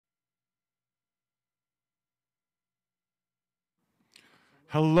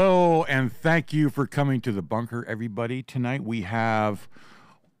Hello, and thank you for coming to the bunker, everybody. Tonight we have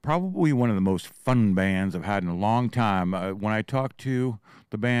probably one of the most fun bands I've had in a long time. When I talked to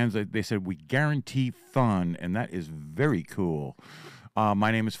the bands, they said we guarantee fun, and that is very cool.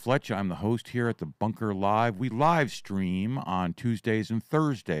 My name is Fletch. I'm the host here at the Bunker Live. We live stream on Tuesdays and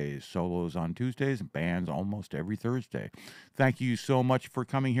Thursdays. Solos on Tuesdays and bands almost every Thursday. Thank you so much for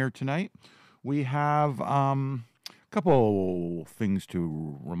coming here tonight. We have couple things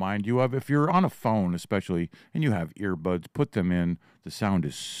to remind you of. If you're on a phone especially and you have earbuds, put them in. The sound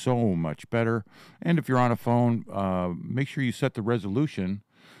is so much better. And if you're on a phone, make sure you set the resolution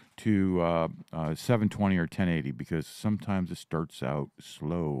to 720 or 1080 because sometimes it starts out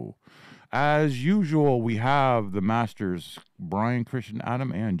slow. As usual, we have the masters Brian, Christian,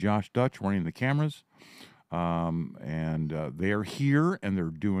 Adam, and Josh Dutch running the cameras. They are here and they're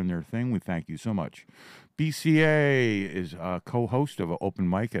doing their thing. We thank you so much. BCA is a co-host of an open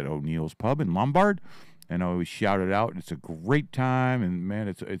mic at O'Neill's Pub in Lombard, and I always shout it out. It's a great time, and man,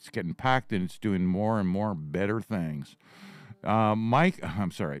 it's getting packed, and it's doing more and more better things. Brian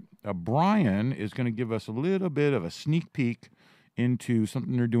is going to give us a little bit of a sneak peek into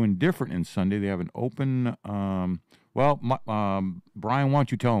something they're doing different in Sunday. They have an open. Brian, why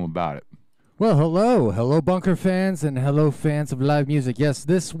don't you tell them about it? Well, hello Bunker fans and hello fans of live music. Yes,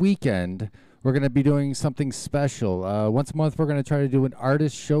 this weekend we're going to be doing something special. Once a month we're going to try to do an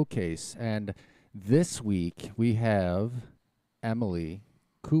artist showcase, and this week we have Emily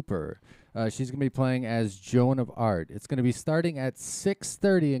Cooper. She's going to be playing as Joan of Art. It's going to be starting at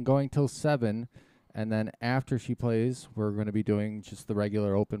 6:30 and going till 7, and then after she plays we're going to be doing just the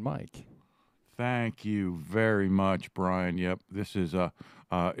regular open mic. Thank you very much, Brian. Yep, this is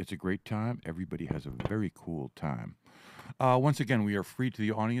it's a great time. Everybody has a very cool time. Once again, we are free to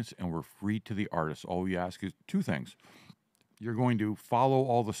the audience and we're free to the artists. All we ask is two things. You're going to follow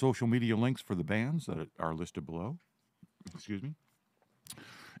all the social media links for the bands that are listed below. Excuse me.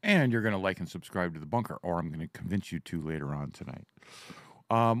 And you're going to like and subscribe to the Bunker, or I'm going to convince you to later on tonight.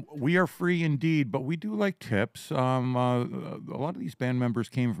 We are free indeed, but we do like tips. A lot of these band members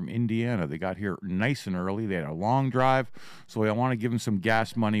came from Indiana. They got here nice and early. They had a long drive, so I want to give them some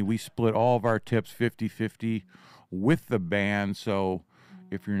gas money. We split all of our tips 50-50 with the band, so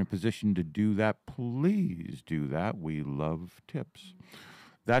if you're in a position to do that, please do that. We love tips.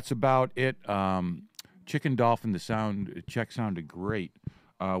 That's about it. Chica and Dolphin, the check sounded great.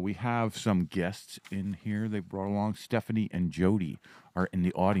 We have some guests in here they brought along. Stephanie and Jody are in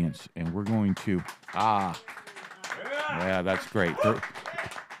the audience, and we're going to, yeah, that's great.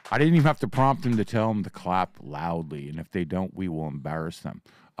 I didn't even have to prompt them to tell them to clap loudly, and if they don't, we will embarrass them.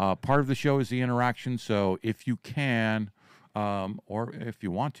 Part of the show is the interaction, so if you can, or if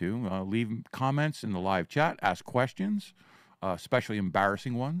you want to, leave comments in the live chat, ask questions, especially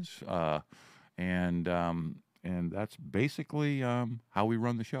embarrassing ones, and that's basically how we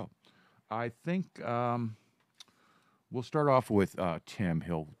run the show. I think we'll start off with Tim.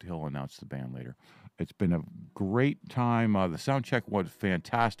 He'll announce the band later. It's been a great time. The sound check was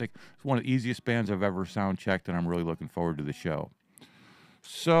fantastic. It's one of the easiest bands I've ever sound checked, and I'm really looking forward to the show.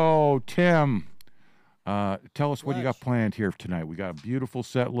 So, Tim, tell us what you got planned here tonight. We got a beautiful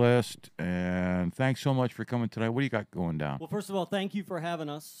set list, and thanks so much for coming tonight. What do you got going down? Well, first of all, thank you for having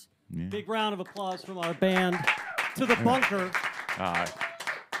us. Yeah. Big round of applause from our band to the Bunker. I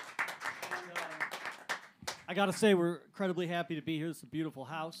got to say, we're incredibly happy to be here. It's a beautiful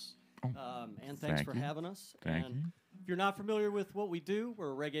house, and thanks for having us. Thank you. If you're not familiar with what we do,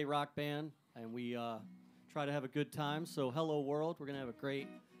 we're a reggae rock band, and we try to have a good time. So hello, world. We're going to have a great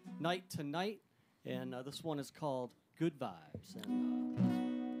night tonight, and this one is called Good Vibes. And we're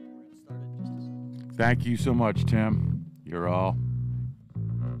going to start it in just a second. Thank you so much, Tim. You're all.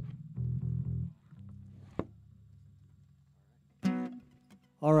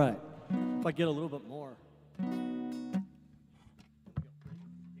 All right. If I get a little bit more.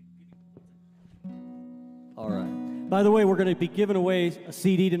 All right. By the way, we're going to be giving away a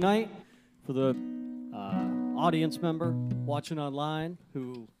CD tonight for the audience member watching online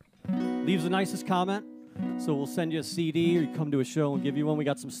who leaves the nicest comment. So we'll send you a CD, or you come to a show and give you one. We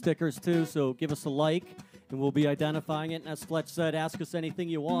got some stickers too, so give us a like, and we'll be identifying it. And as Fletch said, ask us anything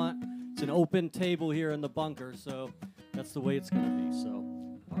you want. It's an open table here in the Bunker, so that's the way it's going to be. So,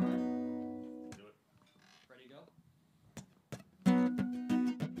 all right. Do it. Ready to go?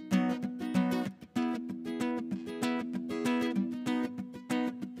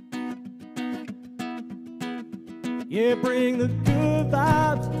 Yeah, bring the good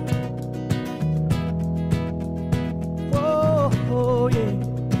vibes. Whoa, yeah.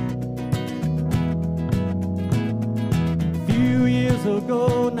 Few years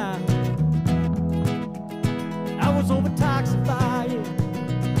ago now. I was overtoxified.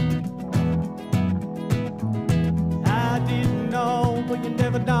 I didn't know, but you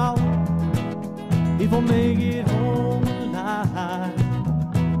never know if I'll make it home alive.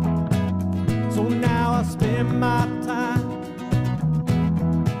 So now I spend my time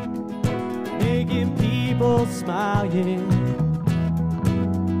making people smile, yeah.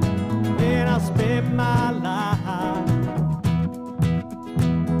 And I spend my life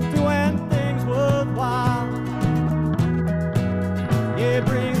doing things worthwhile. Yeah,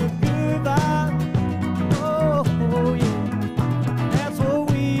 bring a good vibe. Oh, oh yeah, that's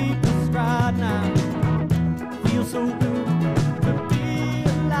what we prescribe now. Feels so good to be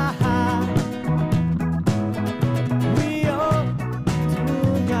alive. We are two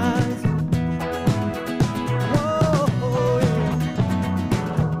guys. Oh, oh yeah.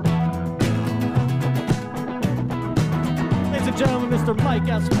 Ladies and gentlemen, Mr. Mike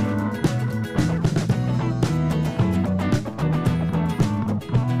Esper.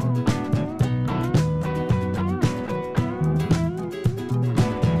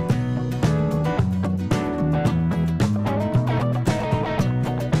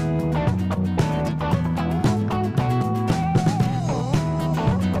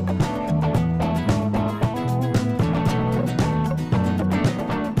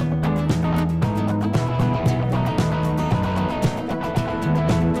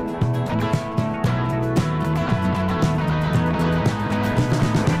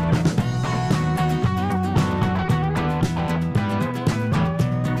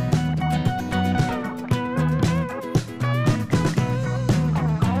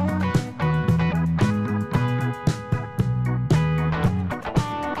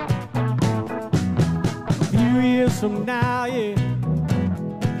 From now, yeah,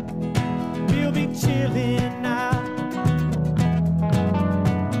 we'll be chilling now.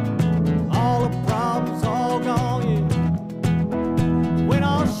 All the problems all gone, yeah. When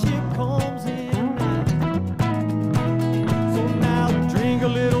our ship comes in now, so now we drink a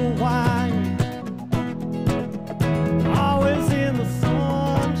little wine, always in the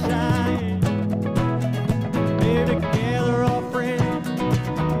sunshine. Maybe gather our friends,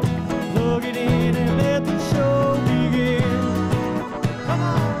 plug it in and let the show.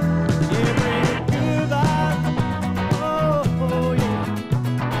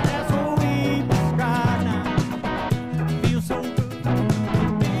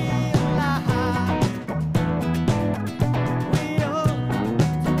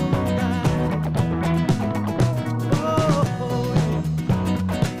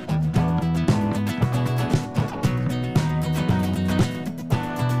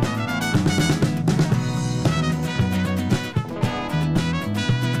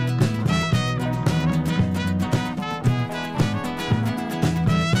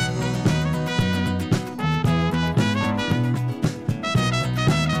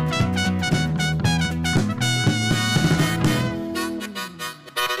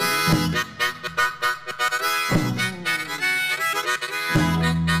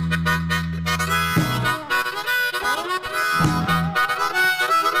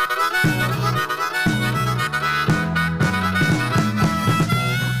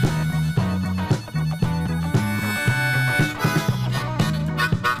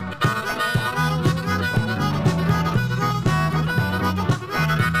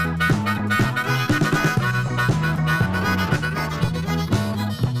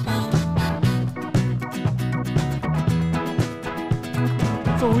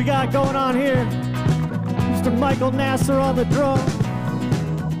 We got going on here. Mr. Michael Nasser on the drum,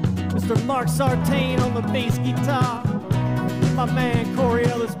 Mr. Mark Sartain on the bass guitar, my man Corey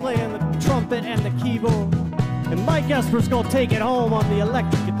Ellis playing the trumpet and the keyboard, and Mike Esper's gonna take it home on the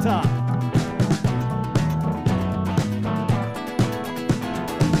electric guitar.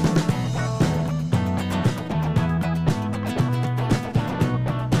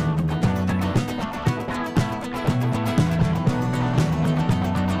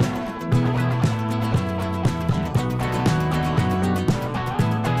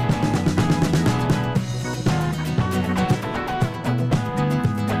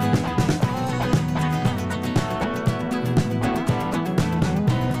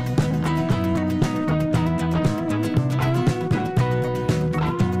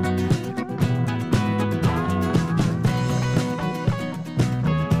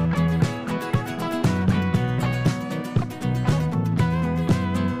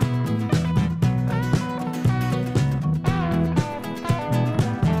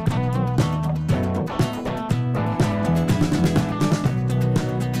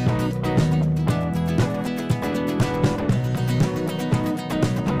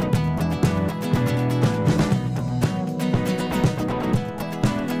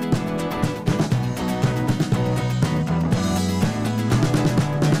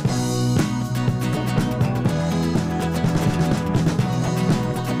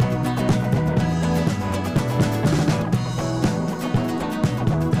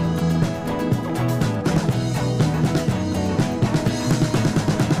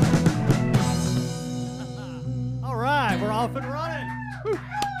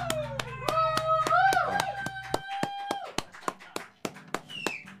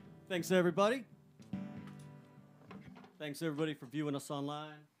 Thanks, everybody. Thanks, everybody, for viewing us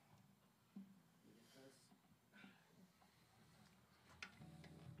online.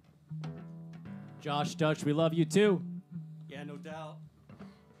 Josh Dutch, we love you too. Yeah, no doubt.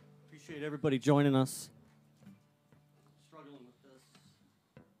 Appreciate everybody joining us. Struggling with this.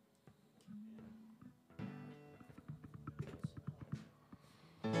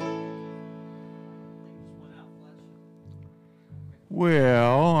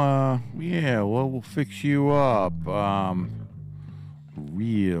 Well, yeah, well, we'll fix you up.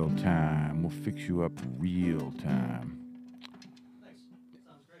 Real time. We'll fix you up real time. Thanks.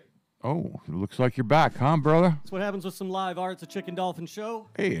 Sounds great. Oh, it looks like you're back, huh, brother? That's what happens with some live art. It's a Chicken Dolphin show.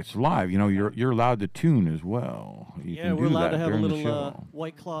 Hey, it's live. You know, you're allowed to tune as well. You Yeah, can we're do allowed that to have a during the little show.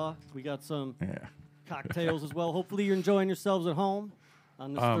 White Claw. We got some Yeah. cocktails as well. Hopefully you're enjoying yourselves at home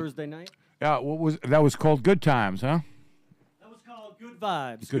on this Thursday night. Yeah, that was called Good Times, huh? That was called Good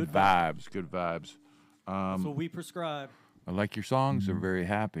Vibes. Good vibes. Good vibes. That's what we prescribe. I like your songs. They're very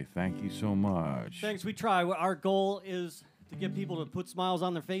happy. Thank you so much. Thanks, we try. Our goal is to get people to put smiles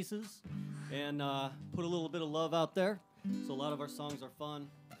on their faces and put a little bit of love out there. So a lot of our songs are fun,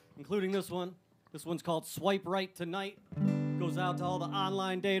 including this one. This one's called Swipe Right Tonight. Goes out to all the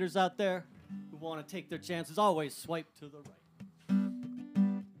online daters out there who want to take their chances. Always swipe to the right.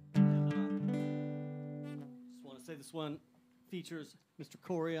 And, just want to say this one features Mr.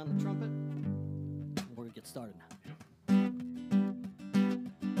 Corey on the trumpet. We're going to get started now.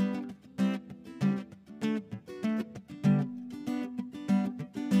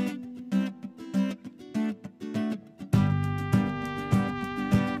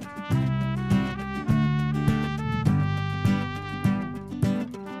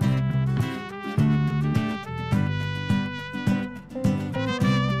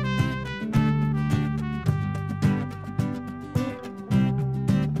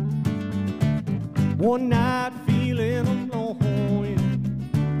 One night feeling alone,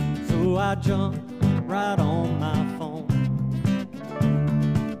 so I jumped right on my phone.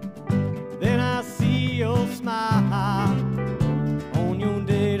 Then I see your smile on your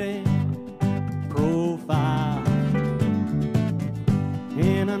dating profile,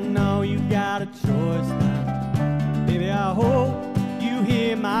 and I know you got a choice now. Baby, I hope you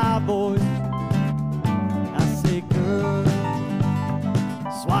hear my voice. I say, girl,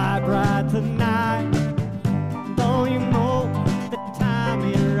 swipe right tonight. Don't you know the time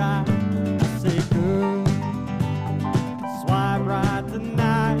is right? I say, girl, swipe right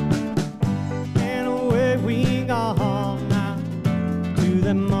tonight. And away we go home now to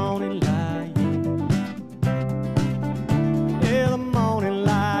the morning light. Yeah, the morning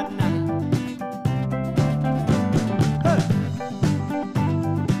light now. Hey!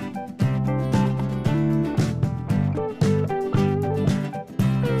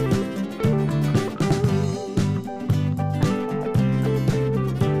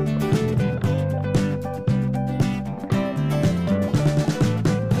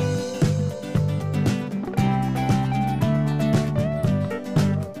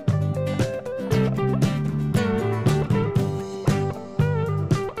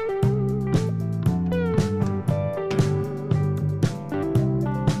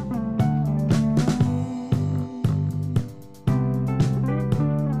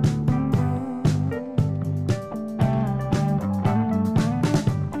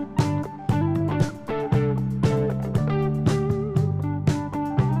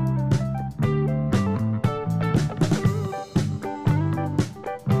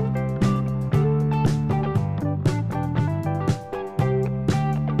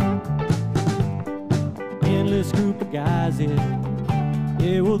 Endless group of guys,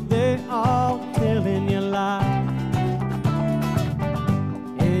 yeah, well, they all telling you lies.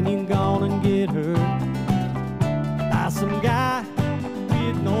 And you're gonna get hurt by some guy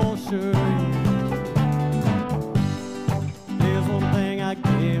with no shirt. There's one thing I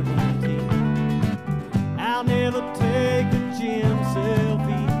guarantee, I'll never take a gym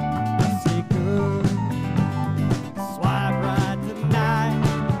selfie. I say, girl, swipe right tonight.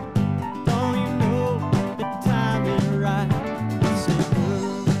 Don't you know the time is right? I say,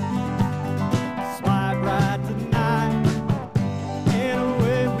 girl, swipe right tonight. And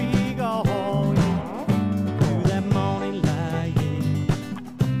away we go home to that morning light.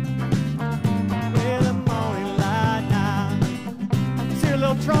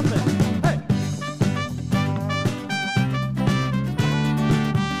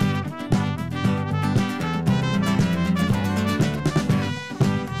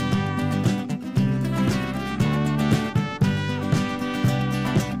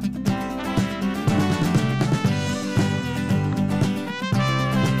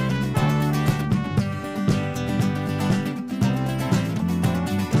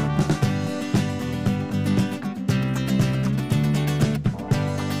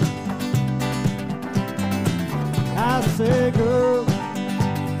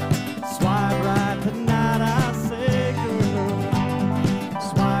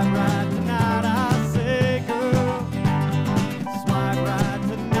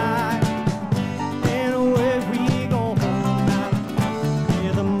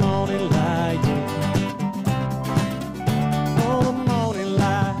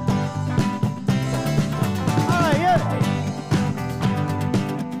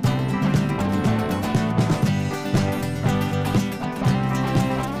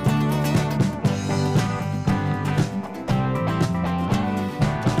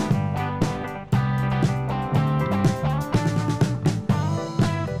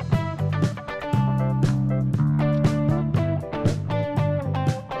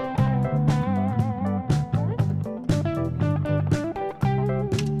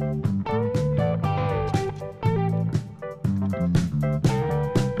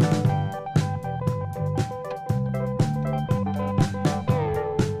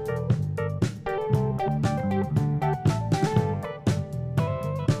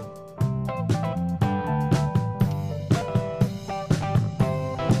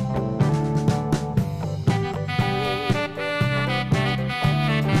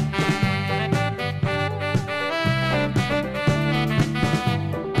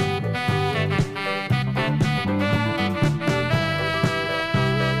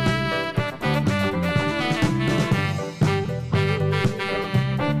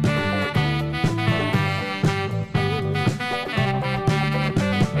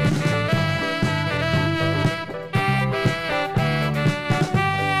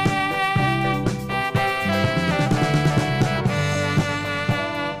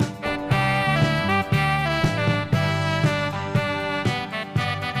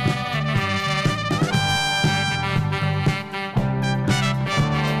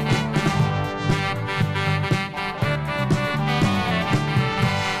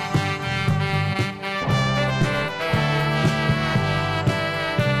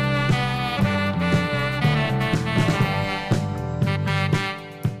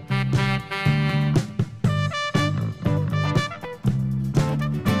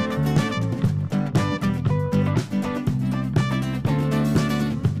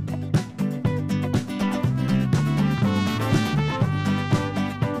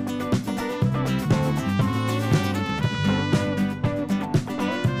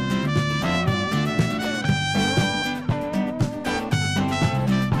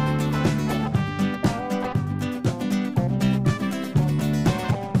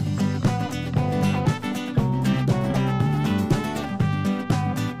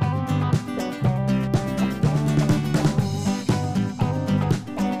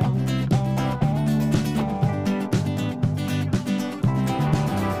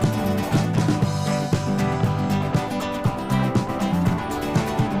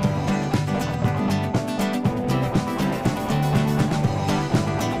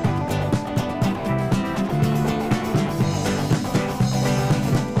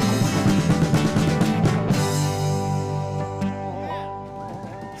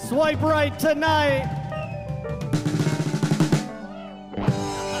 right tonight.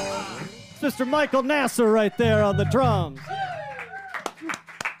 It's Mr. Michael Nasser right there on the drums. Right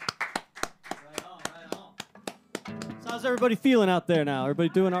on, right on. So how's everybody feeling out there now? Everybody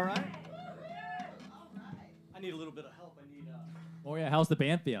doing all right? I need a little bit of help. Oh yeah, how's the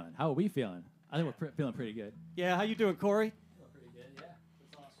band feeling? How are we feeling? I think we're feeling pretty good. Yeah, how you doing, Corey? Feeling pretty good, yeah.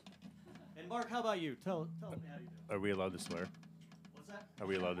 That's awesome. And Mark, how about you? Tell me how you doing. Are we allowed to swear? What's that? Are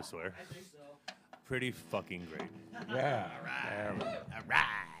we allowed to swear? I think so. Pretty fucking great. Yeah. All right.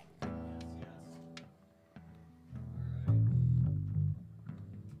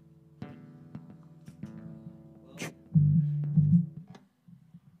 Yes.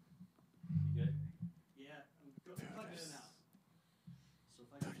 You good? Yeah, I'm cutting it out. So if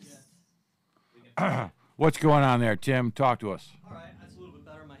I can get... What's going on there, Tim? Talk to us. All right, that's a little bit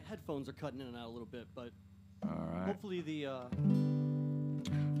better. My headphones are cutting in and out a little bit, but All right. hopefully the...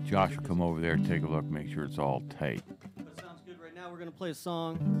 Josh will come over there, take a look, make sure it's all tight. That sounds good. Right now we're going to play a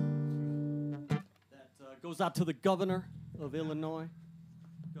song that goes out to the governor of Illinois,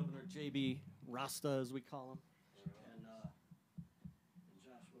 Governor J.B. Rasta, as we call him. And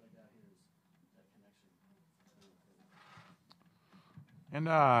Josh, what I got here is that connection. And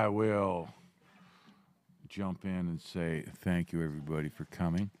I will jump in and say thank you, everybody, for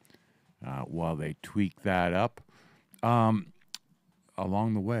coming while they tweak that up.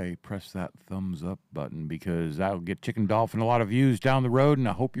 Along the way, press that thumbs up button because that'll get Chicken Dolphin a lot of views down the road, and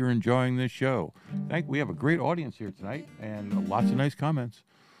I hope you're enjoying this show. We have a great audience here tonight and lots of nice comments.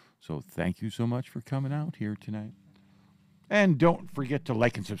 So thank you so much for coming out here tonight. And don't forget to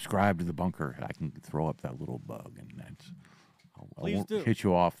like and subscribe to The Bunker. I can throw up that little bug, and that's I Please won't do. hit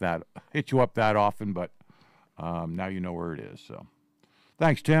you up that often, but now you know where it is. So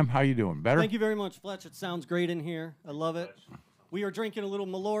thanks, Tim. How you doing? Better? Thank you very much, Fletch. It sounds great in here. I love it. We are drinking a little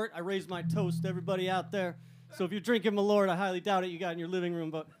Malort. I raised my toast to everybody out there. So if you're drinking Malort, I highly doubt it you got in your living room,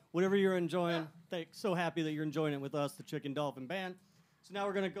 but whatever you're enjoying, so happy that you're enjoying it with us, the Chicken Dolphin Band. So now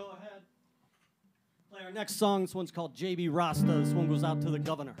we're going to go ahead, play our next song. This one's called J.B. Rasta. This one goes out to the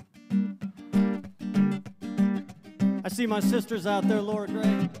governor. I see my sisters out there, Laura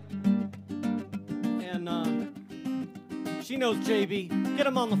Gray. And she knows J.B. Get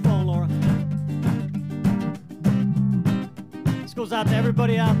him on the phone, Laura. This goes out to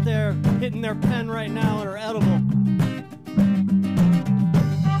everybody out there hitting their pen right now or edible.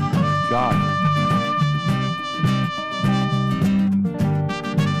 Josh.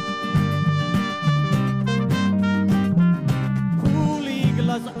 Who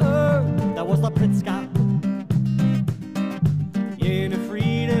legalized the herb? That was the Pritzka. Yeah, and it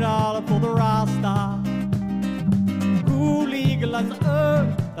freed it all for the Rasta. Who legalized the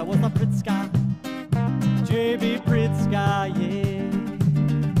herb? That was the Pritzka. J.B. Pritzka, yeah.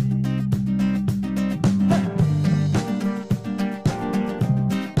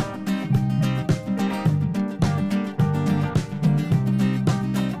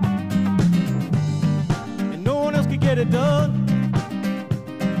 And no one else could get it done.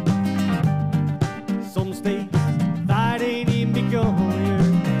 Some states that ain't even begun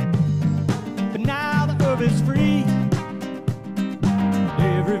yet. But now the herb is free.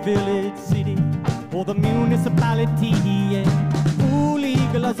 Every village, city, or the municipality, yeah. Who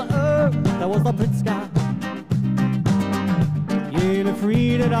legalized the herb? That was the Pritzka. Yeah, they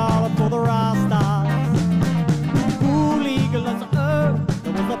freed it all for the Rastas. Who legalized the herb?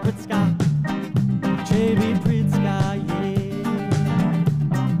 That was the Pritzka. J.B. Pritzka, yeah.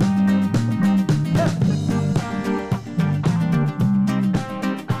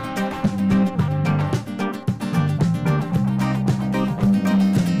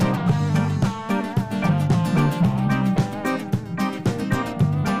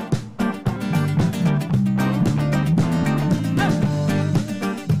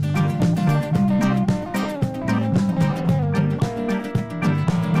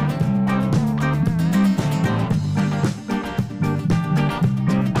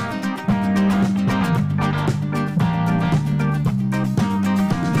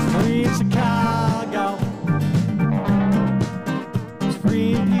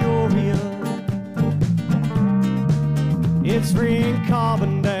 It's free in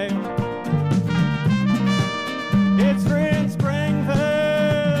Carbondale. It's free in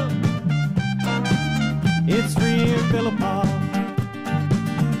Springfield. It's free in Philippa.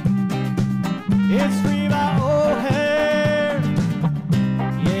 It's free by O'Hare.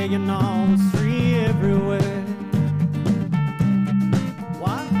 Yeah, you know it's free everywhere.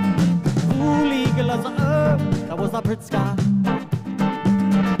 Why? Who legalized the herb? That was the Pritzka.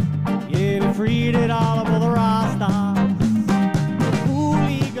 Yeah, they freed it all for the Rasta. Who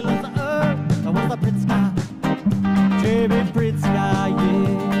legalized the herb? JB Pritzker,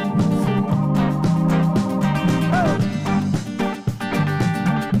 yeah.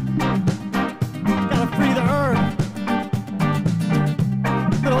 Gotta free the earth.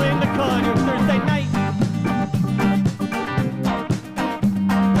 Little indica on your Thursday night.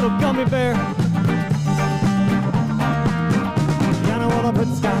 Little gummy bear. Yana was a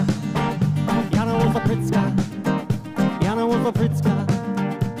Pritzker. Yana was a Pritzker. Yana was a Pritzker.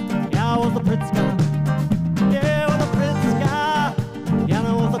 Yana was a Pritzker. Yeah, was a Pritzker.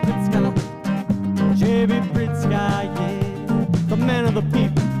 Yana was a Pritzker. JB Pritzker, yeah. The man of the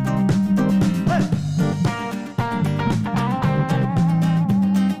people. Hey.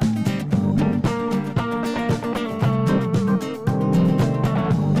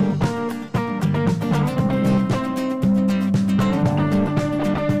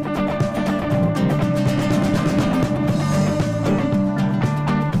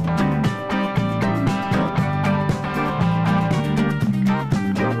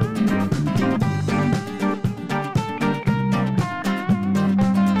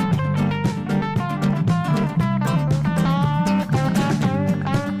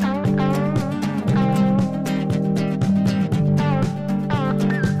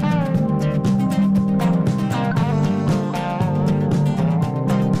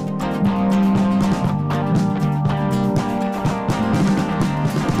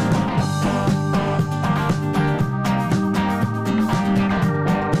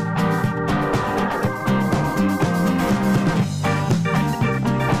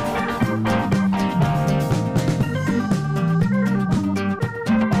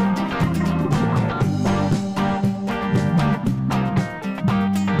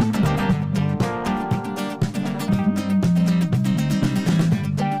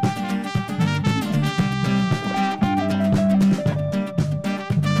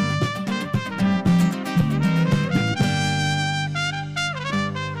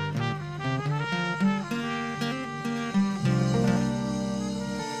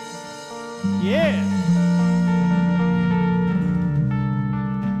 Yeah.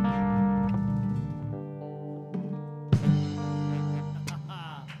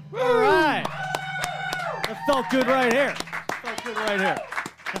 All right. That felt good right here. Felt good right here.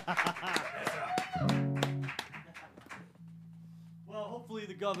 Well, hopefully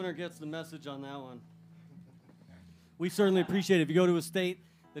the governor gets the message on that one. We certainly appreciate it. If you go to a state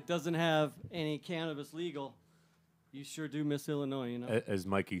that doesn't have any cannabis legal, you sure do miss Illinois, you know. As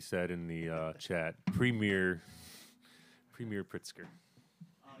Mikey said in the chat, Premier Pritzker.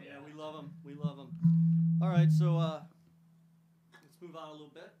 Oh yeah, we love them. We love them. All right, so let's move on a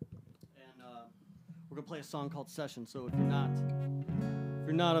little bit, and we're gonna play a song called "Session." So if you're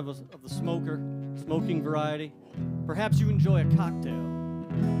not of the smoking variety, perhaps you enjoy a cocktail.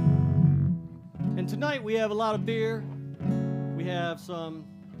 And tonight we have a lot of beer. We have some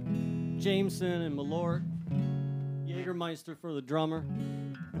Jameson and Malort. Jägermeister for the drummer.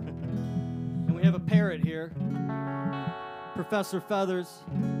 And we have a parrot here. Professor Feathers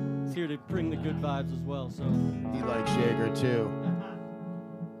is here to bring the good vibes as well. So He likes Jaeger too.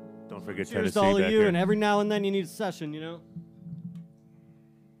 Don't forget cheers Tennessee to all of back you, here. and every now and then you need a session, you know?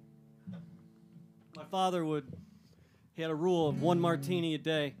 My father he had a rule of 1 martini a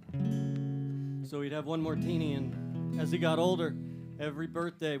day. So he'd have 1 martini, and as he got older, every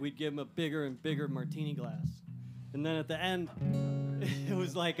birthday we'd give him a bigger and bigger martini glass. And then at the end, it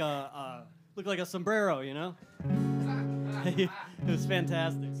was like looked like a sombrero, you know? It was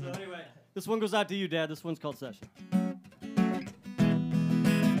fantastic. So anyway, this one goes out to you, Dad. This one's called Session.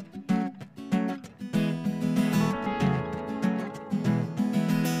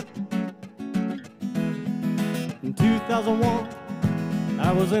 In 2001,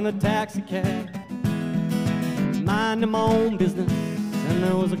 I was in a taxi cab, minding my own business, and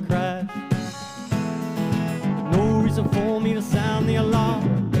there was a crash. No reason for me to sound the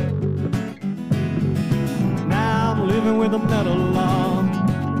alarm. Now I'm living with a metal alarm.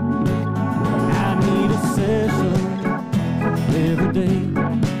 I need a session every day.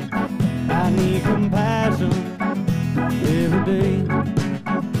 I need compassion every day.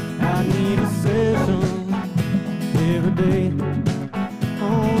 I need a session every day.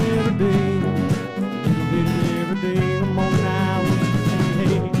 Oh, every day. Little bit every day. Come on now,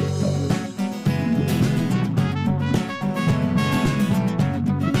 hey.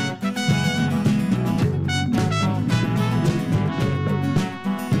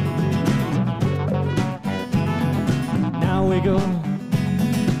 Go.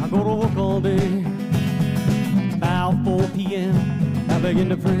 I go to work all day. About 4 p.m. I begin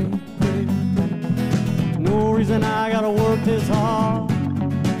to pray. No reason I gotta work this hard.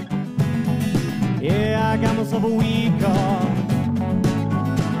 Yeah, I got myself a week off.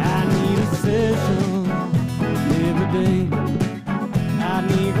 I need a session every day. I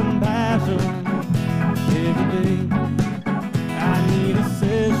need compassion every day. I need a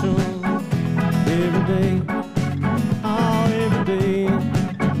session every day. Oh, every day.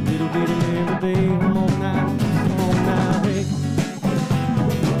 Little bit of every day. Come on now, hey.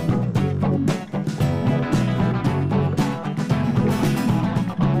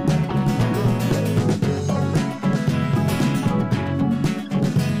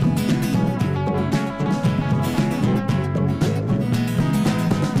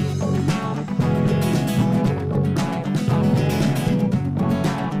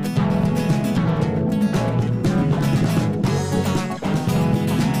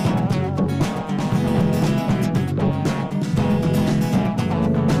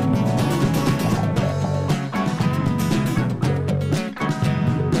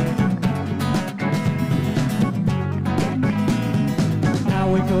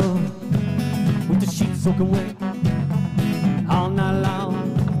 Soaking wet all night long,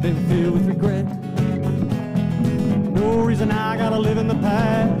 been filled with regret. No reason I gotta live in the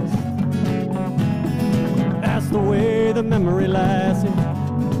past. That's the way the memory lasts.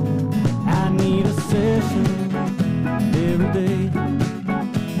 I need a session every day.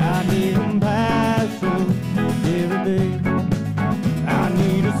 I need compassion every day. I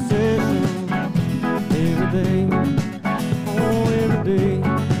need a session every day. Oh, every day.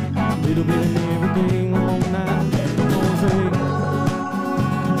 Little bit of everything on now, come on, say.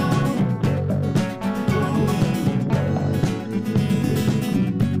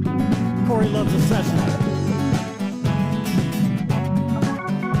 Corey loves the session.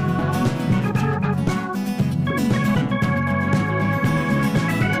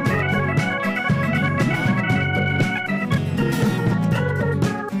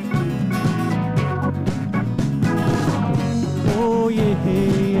 Oh, yeah.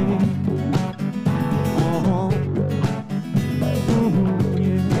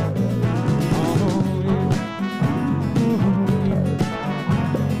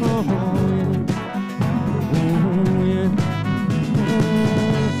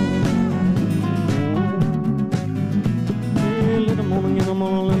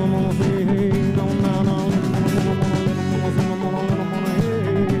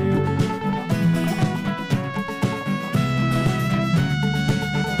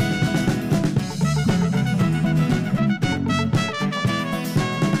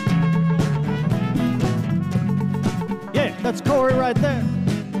 That's Corey right there.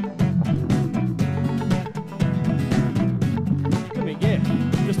 Let me get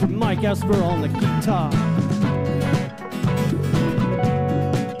Mr. Mike Esper on the guitar.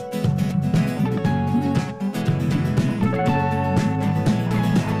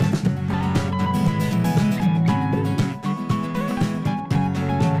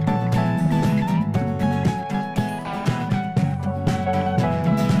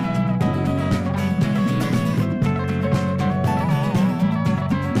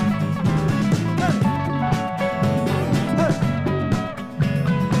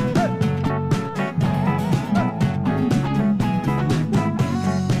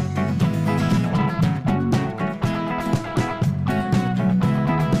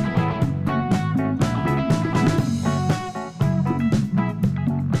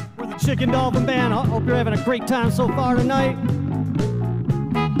 Chica Dolphin Band. I hope you're having a great time so far tonight.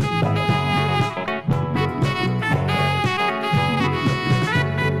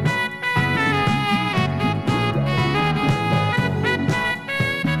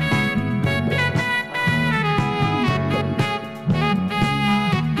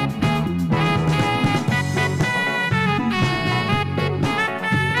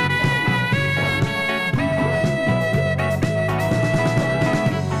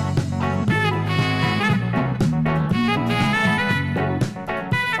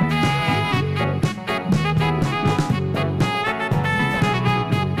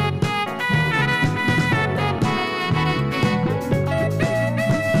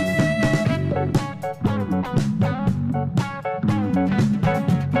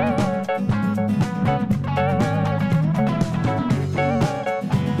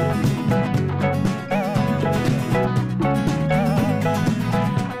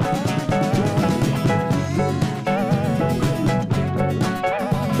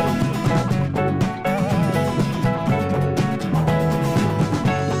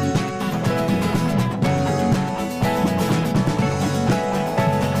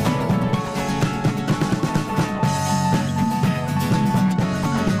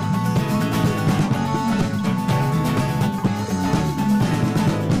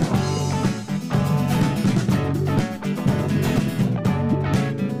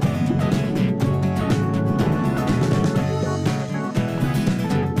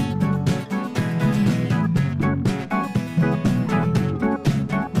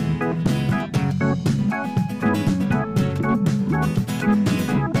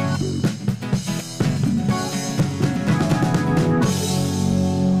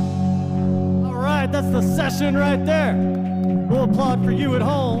 ovation right there. We'll applaud for you at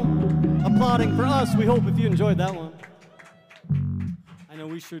home. Applauding for us. We hope if you enjoyed that one. I know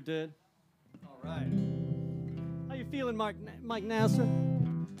we sure did. All right. How you feeling, Mike Nasser?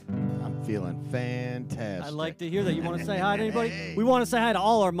 I'm feeling fantastic. I like to hear that. You want to say hi to anybody? Hey. We want to say hi to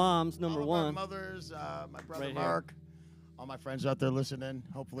all our moms, number all one. Our mothers, my brother right Mark, all my friends out there listening.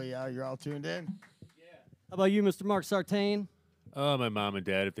 Hopefully you're all tuned in. Yeah. How about you, Mr. Mark Sartain? My mom and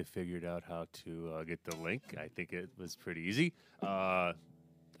dad, if they figured out how to get the link, I think it was pretty easy. I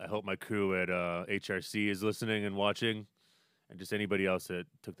hope my crew at HRC is listening and watching, and just anybody else that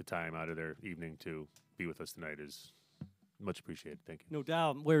took the time out of their evening to be with us tonight is much appreciated. Thank you. No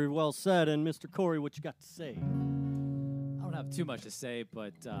doubt. Very well said. And Mr. Corey, what you got to say? I don't have too much to say,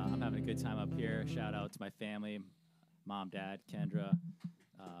 but I'm having a good time up here. Shout out to my family, mom, dad, Kendra,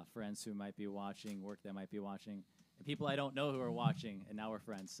 friends who might be watching, work that might be watching, and people I don't know who are watching, and now we're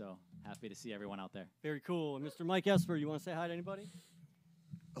friends. So happy to see everyone out there. Very cool. And Mr. Mike Esper, you want to say hi to anybody?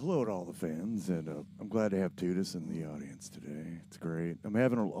 Hello to all the fans, and I'm glad to have Tudis in the audience today. It's great. I'm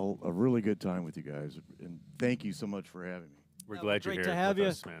having a really good time with you guys, and thank you so much for having me. We're glad you're here to have with you.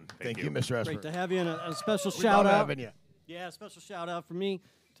 us, man. Thank you, Mr. Esper. Great to have you, and a special We shout love out. having you. Yeah, a special shout out from me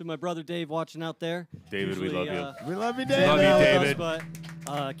to my brother Dave watching out there. David, we love you. We love you, David. David. Love you, David. But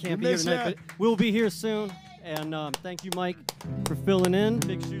can't We be here miss tonight, ya. but we'll be here soon. And thank you, Mike, for filling in.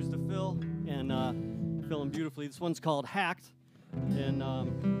 Big shoes to fill, and filling beautifully. This one's called Hacked, and a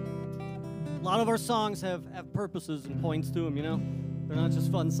lot of our songs have purposes and points to them, you know? They're not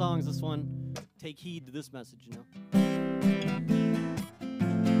just fun songs. This one, take heed to this message, you know?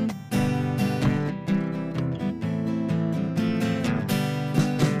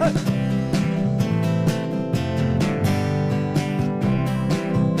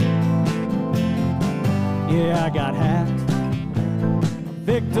 Yeah, I got hacked,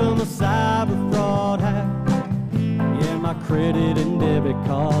 victim of cyber fraud hack. Yeah, my credit and debit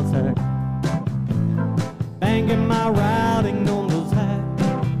cards hacked. Banging my routing numbers hacked.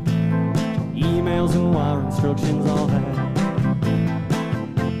 Emails and wire instructions all hacked.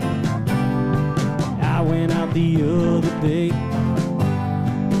 I went out the other day,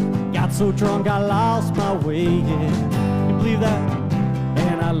 got so drunk I lost my way, yeah. You believe that?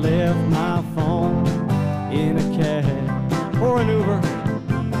 And I left my phone in a cab, or an Uber,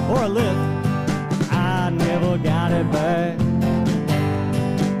 or a Lyft. I never got it back.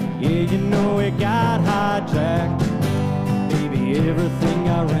 Yeah, you know it got hijacked. Baby, everything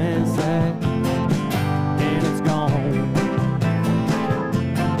I ransacked, and it's gone.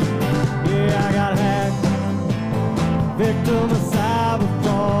 Yeah, I got hacked, victim of cyber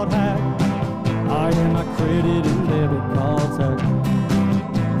fraud hack. Oh yeah, my credit and debit cards hacked.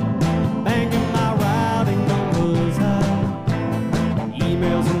 Banking my routing numbers hacked.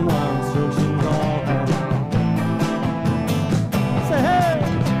 Emails and wire instructions all hacked. Say hey!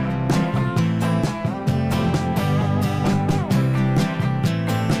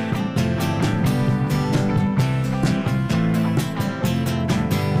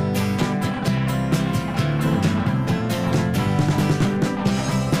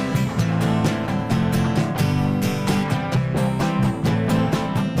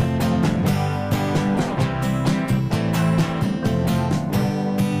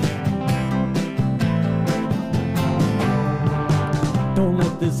 Don't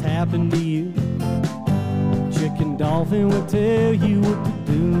let this happen to you. Chicken Dolphin will tell you what to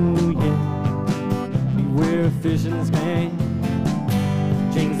do, yeah. Beware of phishing's gang.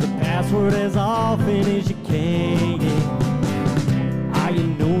 Change the password as often as you can, yeah. How you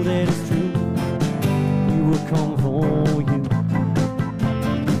know that it's true? We will come for you.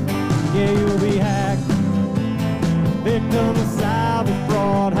 Yeah, you'll be hacked, victim of cyber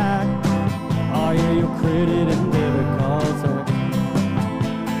fraud hack. Oh yeah, your credit and debit cards hacked.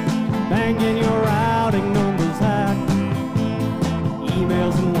 Banging your routing numbers hacked.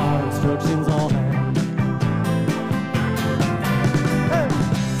 Emails and wire instructions all hacked. Hey!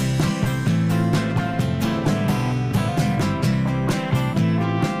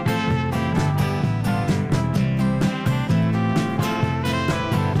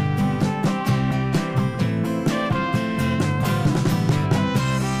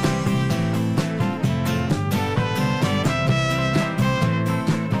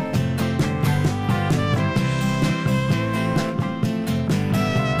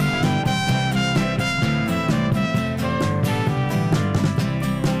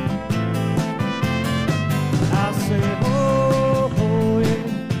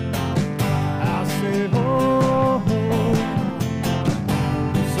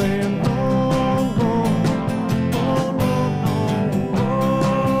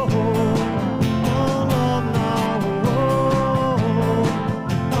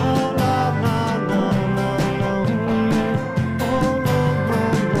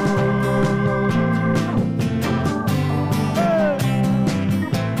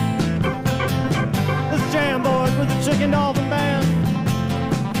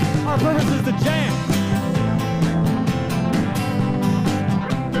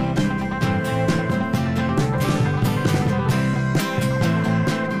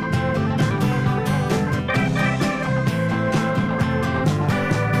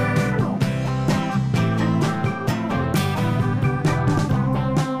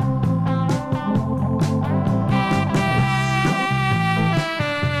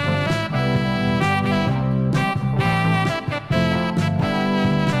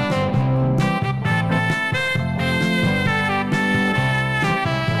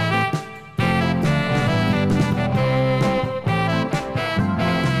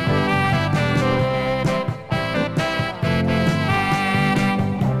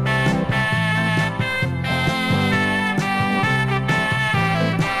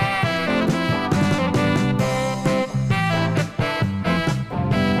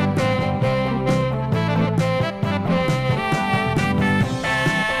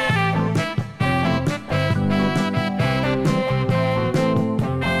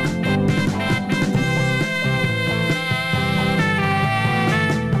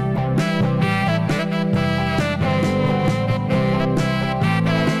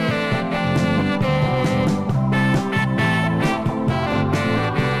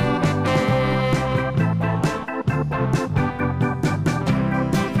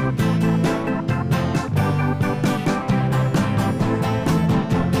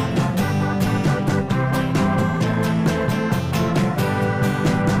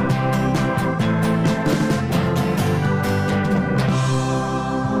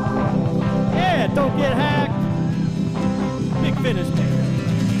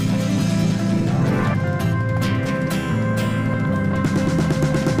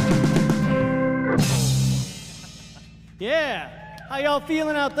 How y'all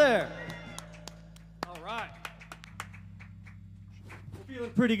feeling out there? All right. We're feeling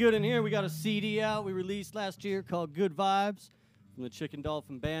pretty good in here. We got a CD out we released last year called Good Vibes from the Chica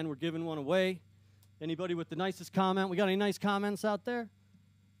Dolphin Band. We're giving one away. Anybody with the nicest comment? We got any nice comments out there?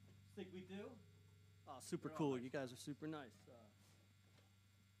 Think we do? Oh, super cool. You guys are super nice.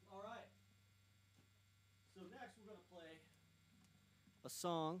 All right. So next we're going to play a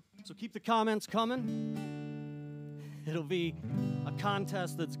song. So keep the comments coming. It'll be a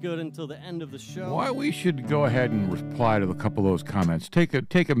contest that's good until the end of the show. Why we should go ahead and reply to a couple of those comments. Take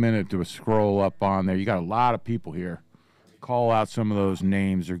a minute to scroll up on there. You got a lot of people here. Call out some of those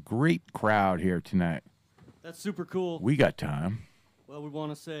names. They're a great crowd here tonight. That's super cool. We got time. Well, we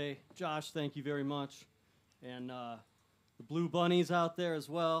want to say, Josh, thank you very much. And the Blue Bunny's out there as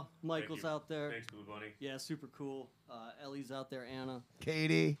well. Michael's out there. Thanks, Blue Bunny. Yeah, super cool. Ellie's out there. Anna.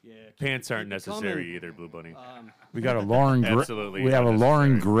 Katie. Yeah. Pants aren't keep it necessary coming. either, Blue Bunny. We got a Lauren Gray. Absolutely We have a not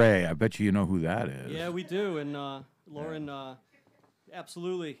Lauren necessary. Gray. I bet you know who that is. Yeah, we do. And Lauren,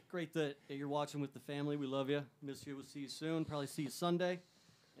 absolutely. Great that you're watching with the family. We love you. Miss you. We'll see you soon. Probably see you Sunday.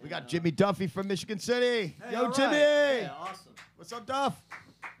 We got Jimmy Duffy from Michigan City. Hey, Yo, all Jimmy. right. Yeah, awesome. What's up, Duff?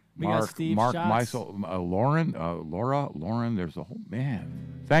 We got Steve Mark, Schatz. Lauren, Lauren. There's a whole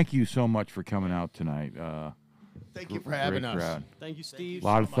man. Thank you so much for coming out tonight. Thank you for having great us. crowd. Thank you, Steve. A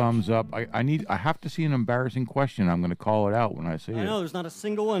lot of thumbs up. I have to see an embarrassing question. I'm going to call it out when I see I it. know there's not a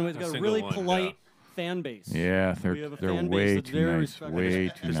single one. We've got a single really one, polite fan base. Yeah, We they're have a fan base way that's too very nice. respectful.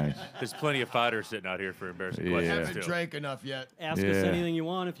 Way too nice. There's plenty of fodder sitting out here for embarrassing Yeah. questions, Haven't too. drank enough yet. Ask us Yeah. anything you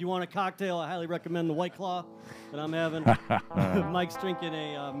want. If you want a cocktail, I highly recommend the White Claw that I'm having. Mike's drinking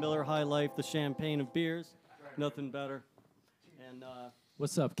a Miller High Life, the champagne of beers. Nothing better. And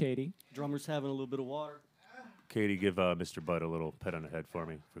What's up, Katie? drummer's having a little bit of water. Katie, give Mr. Bud a little pet on the head for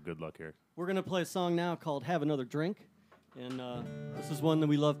me for good luck here. We're going to play a song now called Have Another Drink. And this is one that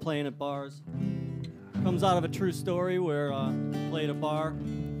we love playing at bars. Comes out of a true story where we played a bar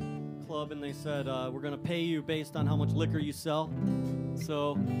club and they said, we're going to pay you based on how much liquor you sell.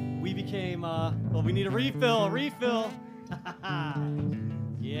 So we became, well, we need a refill.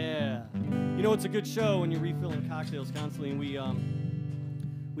 Yeah. You know, it's a good show when you're refilling cocktails constantly.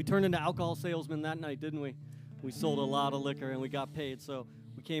 And we turned into alcohol salesmen that night, didn't we? We sold a lot of liquor and we got paid. So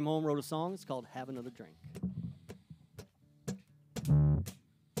we came home, wrote a song. It's called Have Another Drink.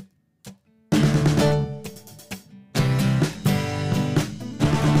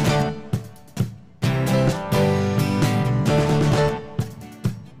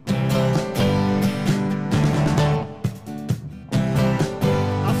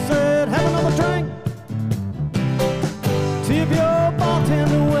 I said, have another drink. Tip your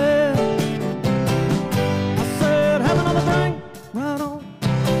bartender well. I said, have another drink. Right on.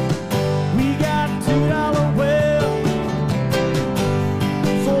 We got $2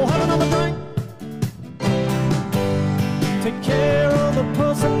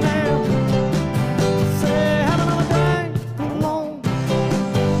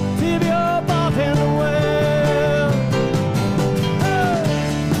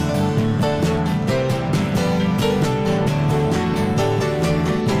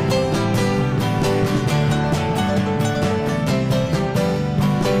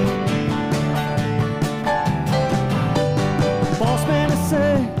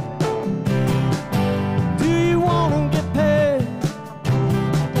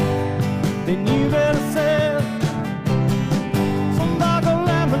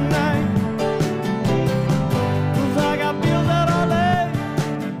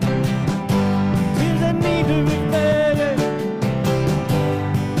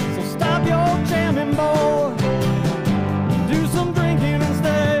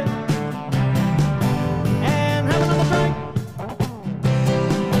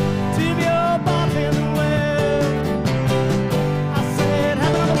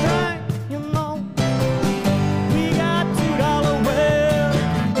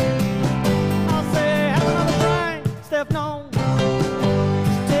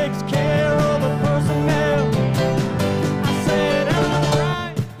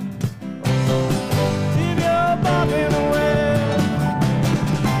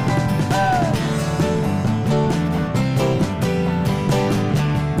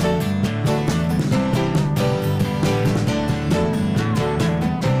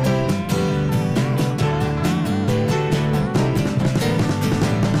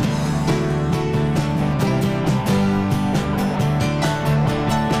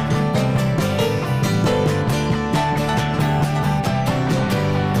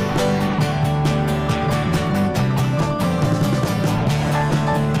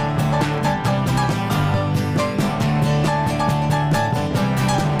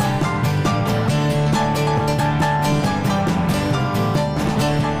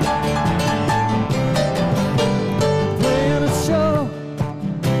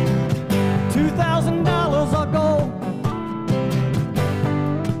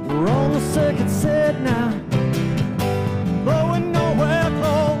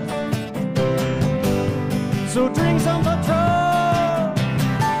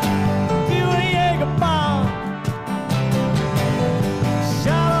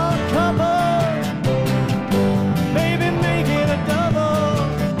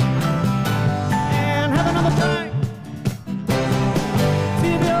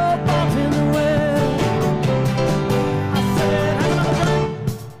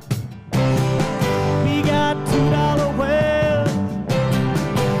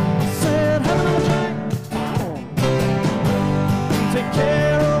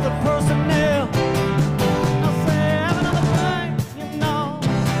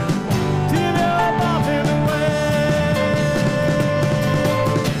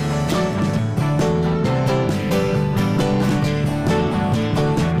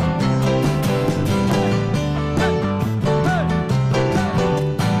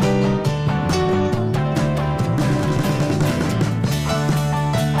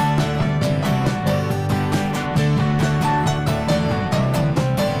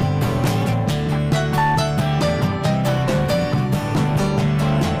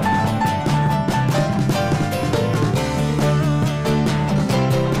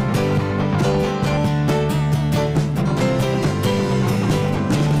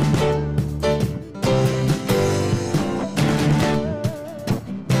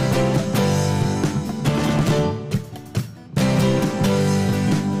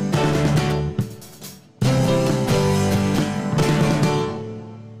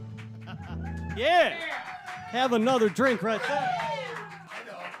 Yeah. Have another drink right there.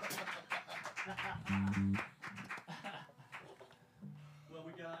 Well,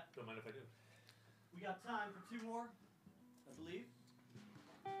 Don't mind if I do. we got time for two more, I believe.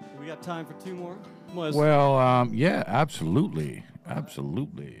 We got time for two more. Well, yeah, absolutely.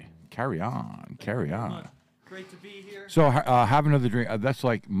 Absolutely. Carry on. Carry on. Great to be here. So, have another drink. That's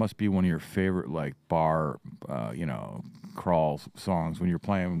like, must be one of your favorite, like, bar, crawl songs when you're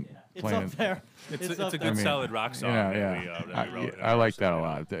playing. It's up there. It's up a there. good solid rock song. Yeah, that yeah. we, that we wrote in I our like that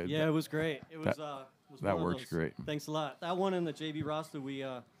a studio. lot. Yeah, it was great. It was. that one of works those. great. Thanks a lot. That one and the JB Rasta, we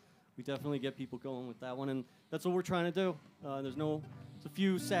definitely get people going with that one, and that's what we're trying to do. There's a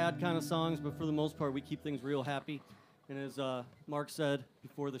few sad kind of songs, but for the most part, we keep things real happy. And as Mark said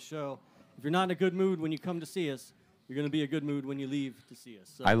before the show, if you're not in a good mood when you come to see us, you're going to be a good mood when you leave to see us.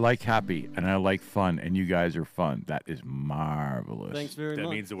 So I like happy and I like fun, and you guys are fun. That is marvelous. thanks very That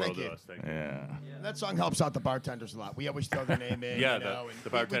much. means the world Thank to you. us. Thank you. Yeah. That song helps out the bartenders a lot. We always throw their name in. Yeah, you know, and the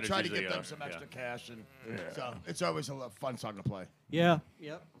we bartenders try to usually, give them uh, some yeah. extra cash, and so it's always a fun song to play. Yeah.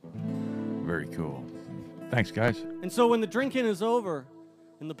 Yep. Very cool. Thanks, guys. And so when the drinking is over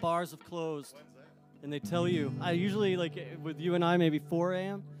and the bars have closed, and they tell you, I usually, like with you and I, maybe 4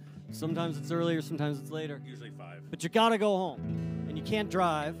 a.m. Sometimes it's earlier, sometimes it's later. Usually 5. But you gotta go home, and you can't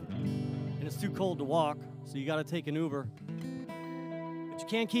drive, and it's too cold to walk, so you gotta take an Uber. But you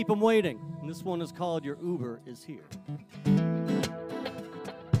can't keep them waiting, and this one is called Your Uber Is Here.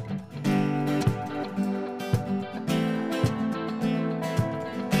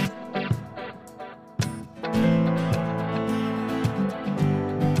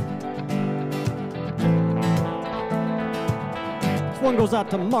 This one goes out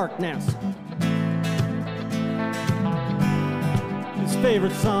to Mark Nass. His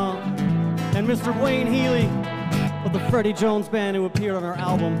favorite song, and Mr. Wayne Healy of the Freddy Jones Band, who appeared on our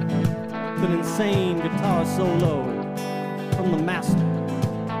album, with an insane guitar solo from the master.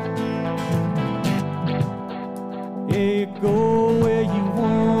 Hey, go where you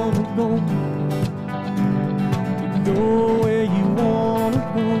wanna go. You go where you wanna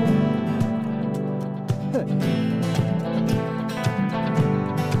go. Hey.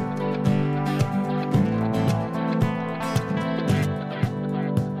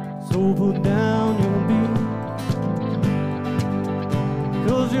 So put down your beat,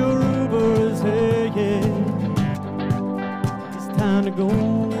 'cause your Uber is here, yeah. It's time to go.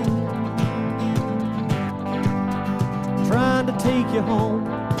 Trying to take you home,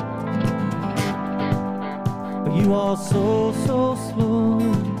 but you are so slow.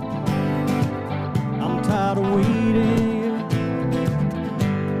 I'm tired of waiting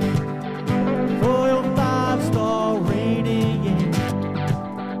for your 5-star rating, yeah.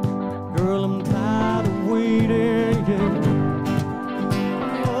 Girl, I'm tired of waiting, yeah,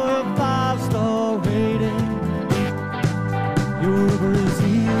 for a 5-star rating. Your Uber is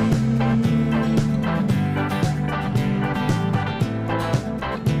here.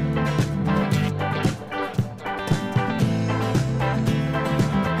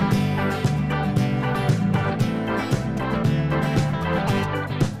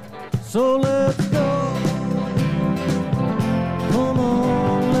 So let's go. Come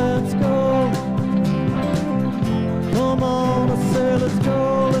on, let's go. Come on, I say let's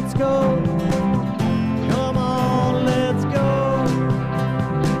go, let's go. Come on, let's go.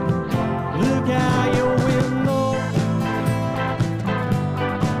 Look out your window.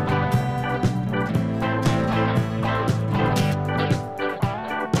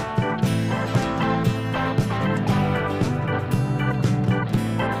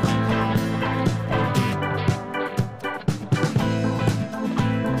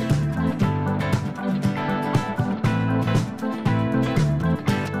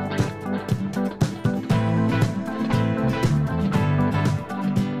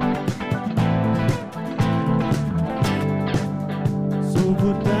 So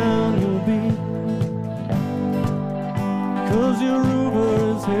put down your beat, 'cause your Uber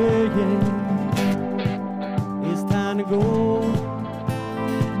is here, yeah. It's time to go.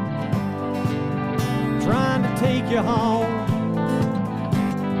 Trying to take you home,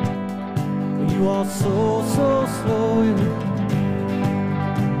 but you are so slow,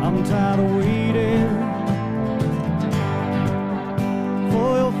 yeah. I'm tired of waiting for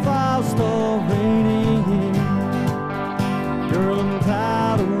your 5-star rating, yeah. Girl, I'm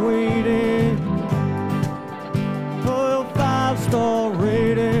tired of waiting for your 5-star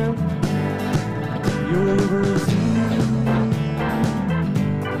rating. Your Uber is here.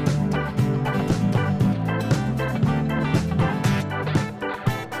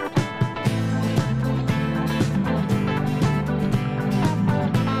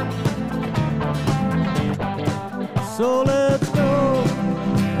 So let's go.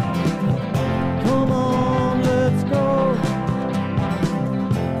 Come on, let's go.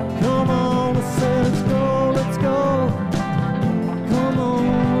 Come on, I said let's go, let's go. Come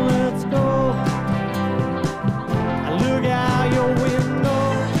on, let's go. I look out your window.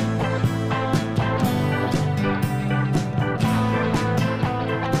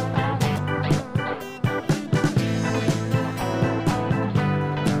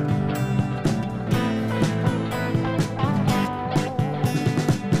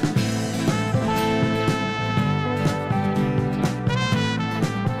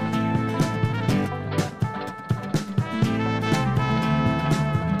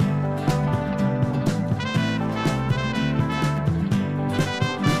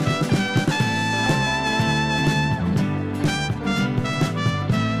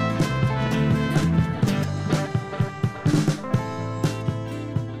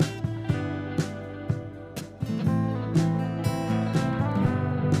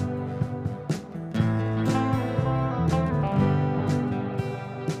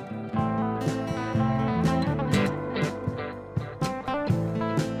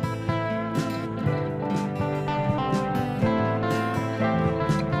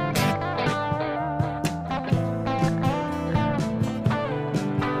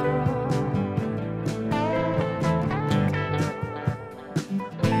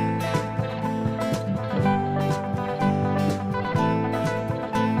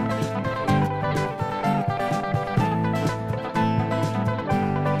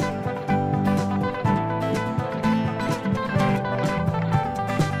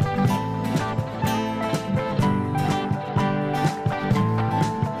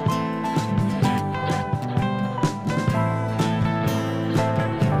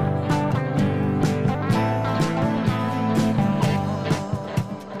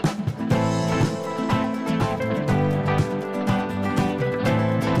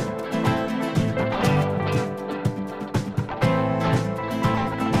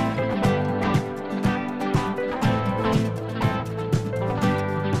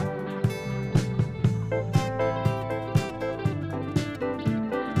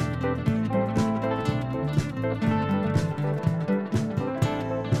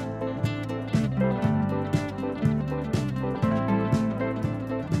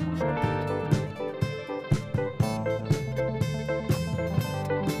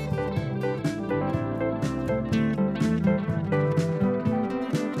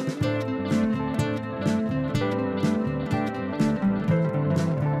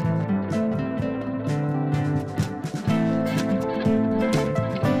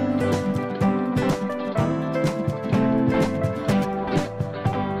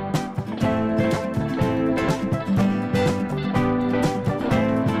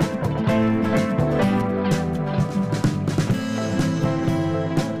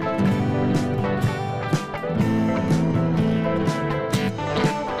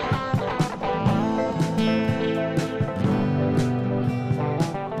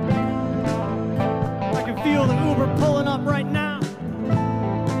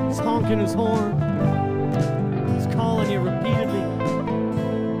 His horn. He's calling you repeatedly.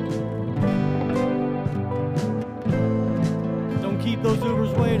 Don't keep those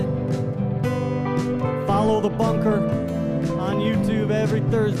Ubers waiting. Follow the bunker on YouTube every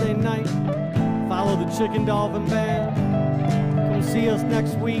Thursday night. Follow the Chicken Dolphin Band. Come see us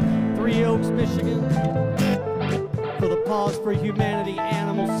next week, 3 Oaks, Michigan, for the Pause for Humanity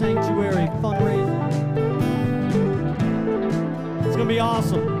Animal Sanctuary fundraiser. It's gonna be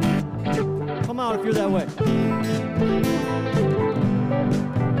awesome. Come out if you're that way.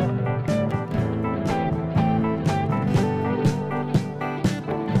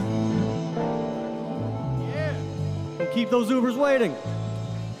 Yeah. Don't keep those Ubers waiting.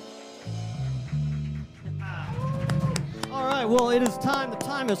 All right, well, it is time. The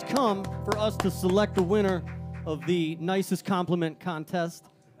time has come for us to select the winner of the nicest compliment contest,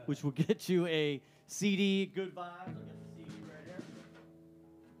 which will get you a CD, Good Vibes.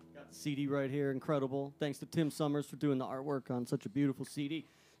 CD right here, incredible. Thanks to Tim Summers for doing the artwork on such a beautiful CD.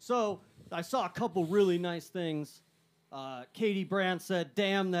 So I saw a couple really nice things. Katie Brandt said,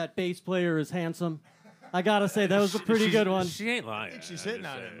 "Damn, that bass player is handsome." I gotta say that was a pretty good one. She ain't lying. I think she's hitting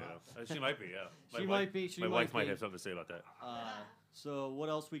on him. She might be, yeah. She might be. My wife might have something to say about that. So what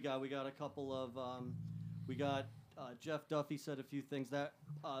else we got? We got a couple of. We got Jeff Duffy said a few things. That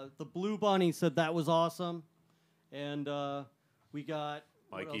the Blue Bunny said that was awesome, and we got.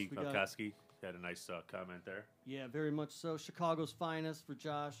 Mikey Kokoski had a nice comment there. Yeah, very much so. Chicago's finest for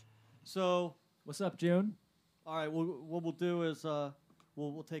Josh. So, what's up, June? All right. What we'll do is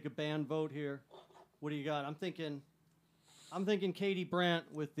we'll take a band vote here. What do you got? I'm thinking I'm thinking Katie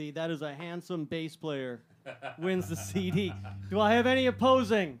Brandt with the "That is a handsome bass player" wins the CD. Do I have any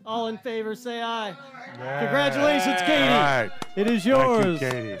opposing? All in favor, say aye. Congratulations, Katie. All right. It is Thank you, yours.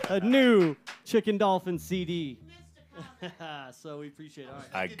 Katie. A new Chicken Dolphin CD. So we appreciate it. All right.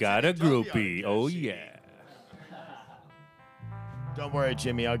 I got a groupie. Oh, yeah. Don't worry,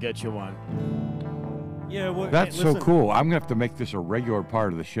 Jimmy. I'll get you one. Yeah, That's hey, so listen, cool. I'm gonna have to make this a regular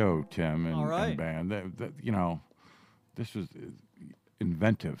part of the show, Tim and, All right. and band. You know, this was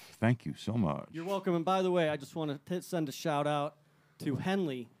inventive. Thank you so much. You're welcome. And by the way, I just want to send a shout out to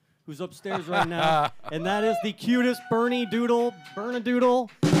Henley, who's upstairs right now, and that is the cutest Bernadoodle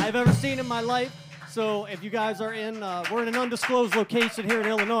I've ever seen in my life. So if you guys are we're in an undisclosed location here in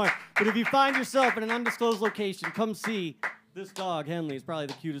Illinois, but if you find yourself in an undisclosed location, come see this dog, Henley. Is probably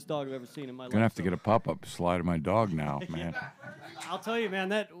the cutest dog I've ever seen in my life. Gonna have to get a pop-up slide of my dog now, man. I'll tell you, man,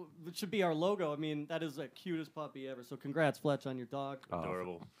 that should be our logo. I mean, that is the cutest puppy ever. So congrats, Fletch, on your dog.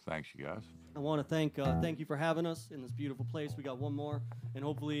 Adorable. Thanks, you guys. I want to thank you for having us in this beautiful place. We got one more, and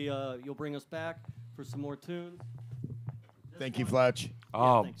hopefully you'll bring us back for some more tunes. Thank you, Fletch.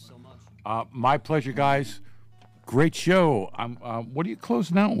 Yeah, thanks so much. My pleasure, guys. Great show. What are you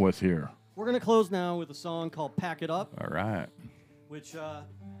closing out with here? We're going to close now with a song called Pack It Up, All right. which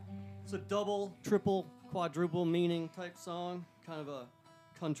it's a double, triple, quadruple meaning type song, kind of a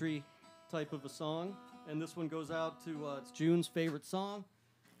country type of a song. And this one goes out to, it's June's favorite song,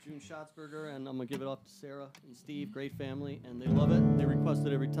 June Schatzberger, and I'm going to give it off to Sarah and Steve, great family, and they love it. They request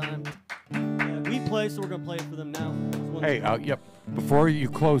it every time. And we play, so we're going to play it for them now. Hey, yep. Before you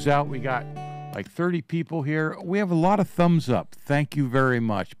close out, we got like 30 people here. We have a lot of thumbs up. Thank you very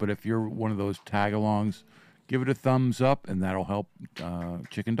much. But if you're one of those tag-alongs, give it a thumbs up, and that'll help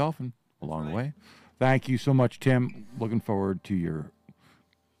Chicken Dolphin along the way. Thank you so much, Tim. Looking forward to your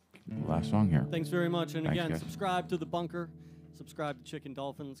last song here. Thanks very much. And Thanks, again, guys. subscribe to The Bunker. Subscribe to Chicken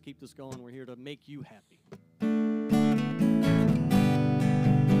Dolphins. Keep this going. We're here to make you happy.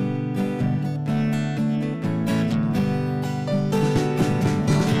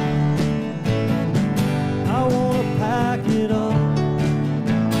 I want to pack it up.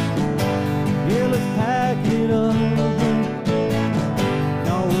 Yeah, let's pack it up.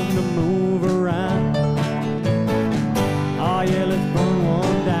 No room to move around. Oh, yeah, let's burn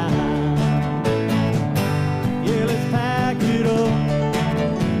one down. Yeah, let's pack it up.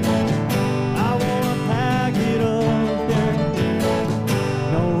 I want to pack it up, yeah.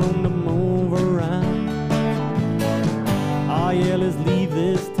 No room to move around. Oh, yeah, let's leave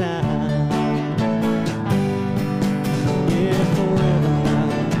this town.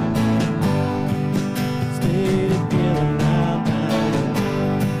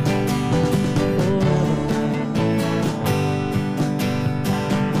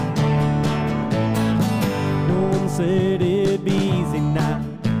 Said it'd be easy now.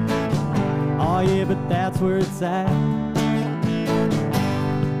 Oh yeah, but that's where it's at.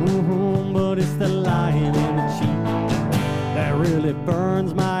 But it's the lying in the cheek that really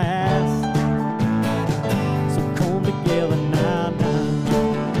burns my ass. So come together now,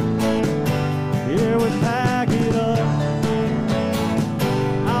 yeah, we pack it up.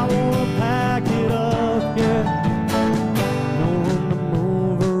 I wanna pack it up, yeah. No room to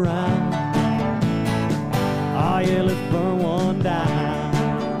move around. Oh yeah, let's burn one down.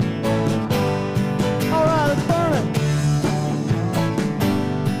 All right, let's burn it.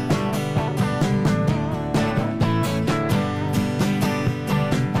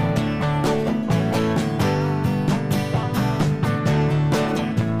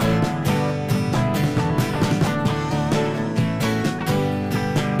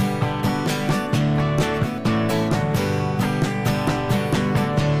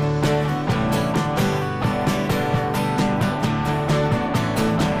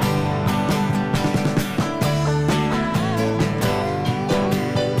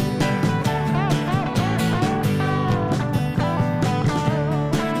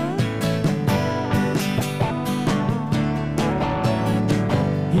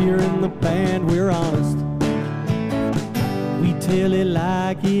 Here in the band, we're honest. We tell it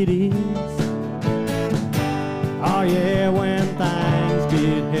like it is. Oh yeah, when things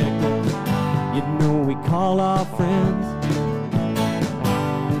get hectic, you know we call our friends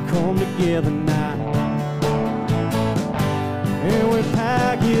and come together now. And we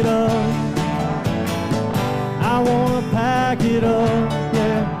pack it up. I wanna pack it up,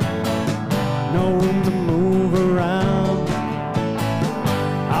 yeah. No room to move around.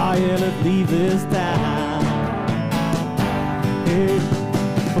 Oh yeah, let's leave this town. Hey,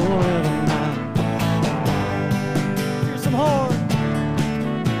 forever now. Here's some horn.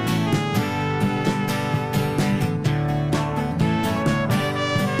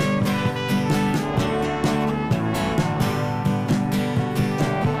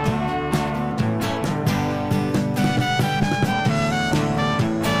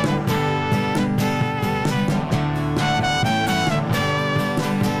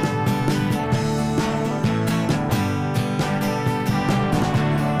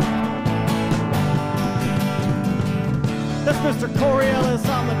 Borealis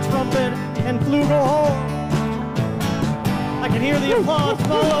on the trumpet and flugelhorn. I can hear the applause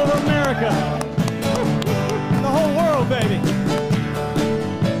from all over America. The whole world, baby.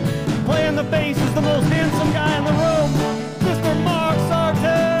 Playing the bass is the most handsome guy in the room, Mr. Mark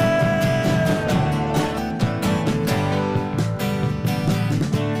Sartell.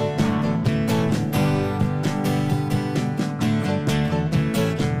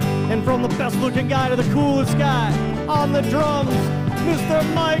 And from the best looking guy to the coolest guy, on the drums, Mr.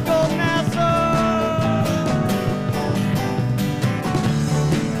 Michael Nasser.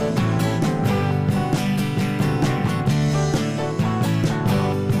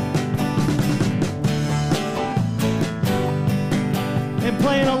 And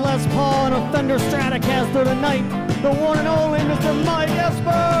playing a Les Paul and a Fender Stratocaster tonight, the one and only Mr. Mike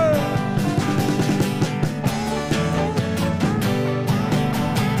Esper.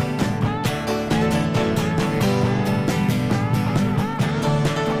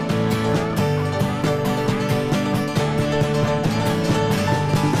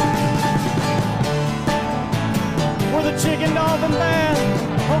 Chicken Dolphin Band.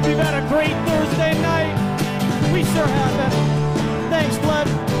 Hope you've had a great Thursday night. We sure have it. Thanks, Fled,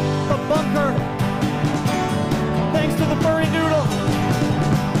 the bunker. Thanks to the Furry Doodle.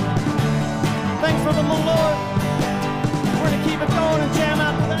 Thanks for the Malort. We're gonna keep it going and jam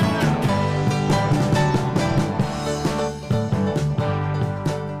after that.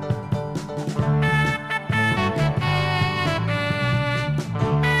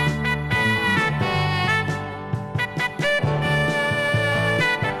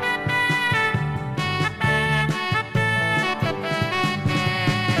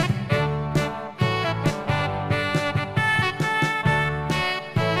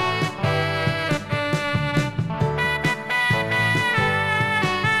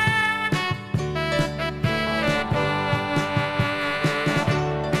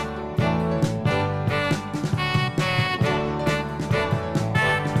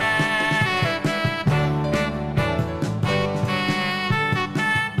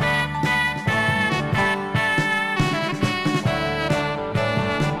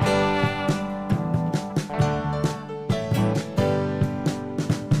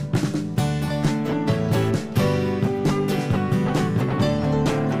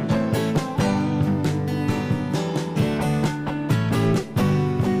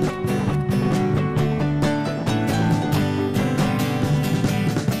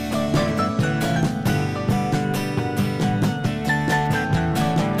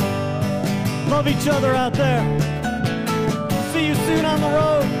 Love each other out there. See you soon on the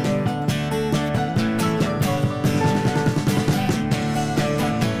road.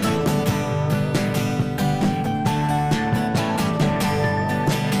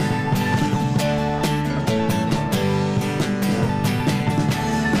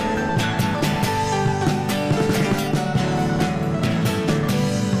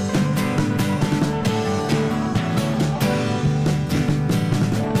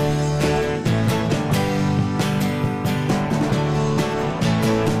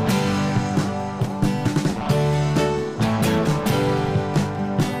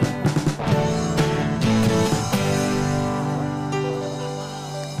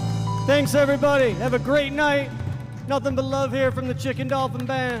 Thanks, everybody. Have a great night. Nothing but love here from the Chicken Dolphin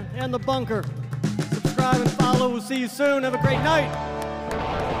Band and the bunker. Subscribe and follow. We'll see you soon. Have a great night.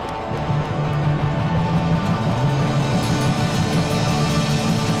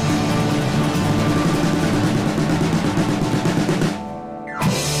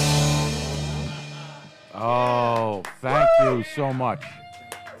 Oh, thank you so much.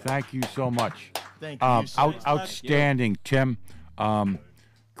 Thank you so much. Thank you. So much. Outstanding, Tim.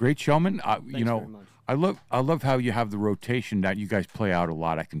 Great showman. You know, very much. I love how you have the rotation that you guys play out a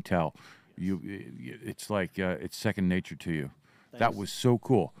lot. I can tell. It's like it's second nature to you. That Thanks. was so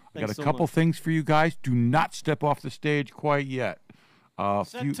cool. I got Thanks a so couple much. things for you guys. Do not step off the stage quite yet.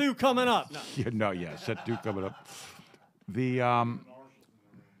 Set 2 coming up. No. Set 2 coming up.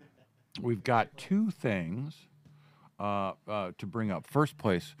 We've got 2 things to bring up. First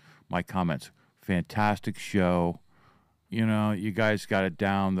place, my comments. Fantastic show. You know, you guys got it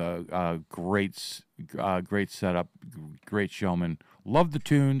down. The great setup, great showman. Love the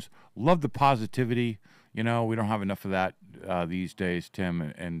tunes. Love the positivity. You know, we don't have enough of that these days,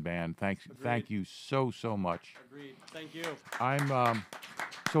 Tim and band. Thank you so much. Agreed. Thank you.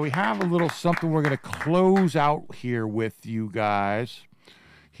 So we have a little something we're going to close out here with you guys.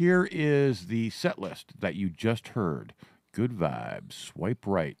 Here is the set list that you just heard. Good vibes. Swipe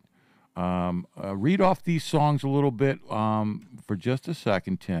right. Read off these songs a little bit for just a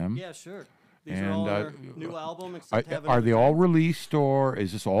second, Tim. Yeah, sure. These are all our new album, except Have are Another they all Drink. released, or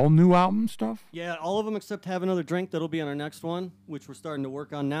is this all new album stuff? Yeah, all of them except Have Another Drink. That'll be on our next one, which we're starting to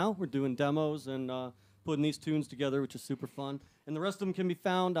work on now. We're doing demos and putting these tunes together, which is super fun. And the rest of them can be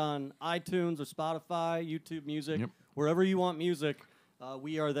found on iTunes or Spotify, YouTube Music, wherever you want music.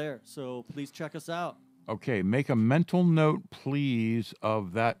 We are there, so please check us out. Okay, make a mental note, please,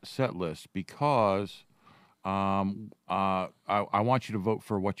 of that set list because I want you to vote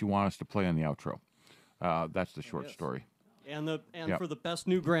for what you want us to play on the outro. That's the short story. And for the best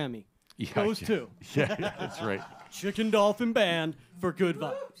new Grammy. Those two. Yeah, that's right. Chicken Dolphin Band for good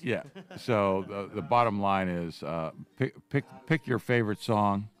vibes. Yeah. So the bottom line is pick your favorite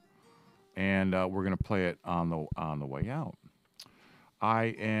song, and we're gonna play it on the way out.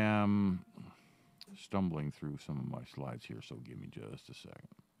 I am stumbling through some of my slides here, so give me just a second.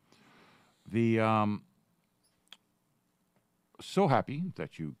 So happy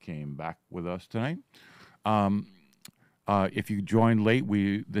that you came back with us tonight. If you joined late,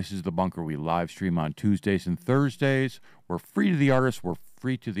 this is The Bunker. We live stream on Tuesdays and Thursdays. We're free to the artists. We're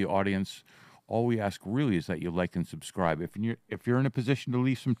free to the audience. All we ask really is that you like and subscribe. If you're in a position to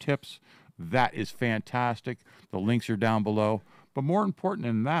leave some tips, that is fantastic. The links are down below. But more important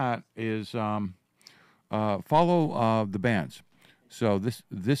than that is follow the bands. So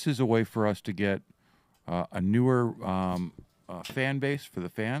this is a way for us to get a newer fan base for the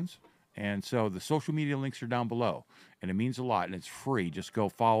fans. And so the social media links are down below. And it means a lot, and it's free. Just go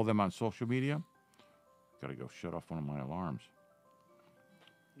follow them on social media. Got to go shut off one of my alarms.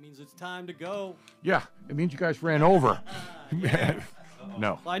 It means it's time to go. Yeah, it means you guys ran over. No.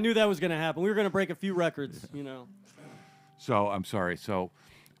 Well, I knew that was going to happen. We were going to break a few records, So I'm sorry. So,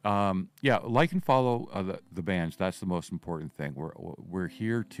 yeah, like and follow the bands. That's the most important thing. We're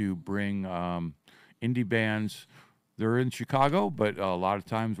here to bring indie bands. They're in Chicago, but a lot of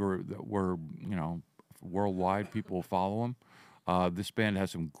times we're worldwide. People will follow them. This band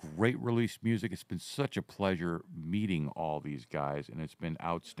has some great release music. It's been such a pleasure meeting all these guys, and it's been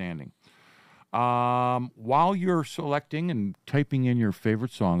outstanding. While you're selecting and typing in your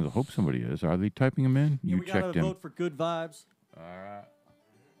favorite songs, I hope somebody is. Are they typing them in? Yeah, You we checked gotta in. vote for good vibes. All right.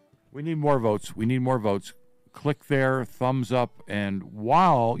 We need more votes. We need more votes. Click there, thumbs up, and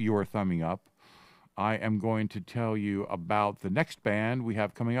while you are thumbing up, I am going to tell you about the next band we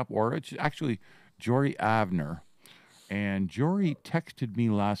have coming up, or it's actually Jory Avner. And Jory texted me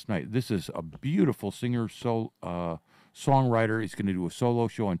last night. This is a beautiful singer, songwriter. He's going to do a solo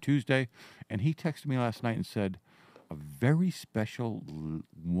show on Tuesday. And he texted me last night and said, a very special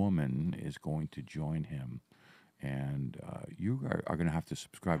woman is going to join him. And you are going to have to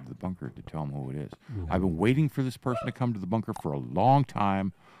subscribe to The Bunker to tell him who it is. I've been waiting for this person to come to The Bunker for a long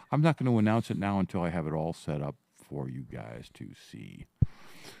time. I'm not going to announce it now until I have it all set up for you guys to see.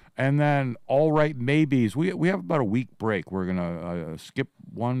 And then, all right, maybes. We have about a week break. We're going to skip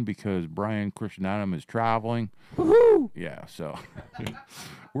one because Brian Christian Adam is traveling. Woohoo! Yeah, so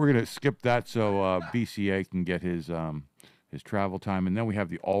we're going to skip that so BCA can get his travel time. And then we have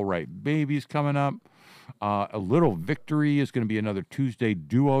the All Right Babies coming up. A Little Victory is going to be another Tuesday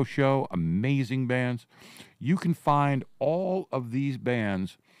duo show. Amazing bands. You can find all of these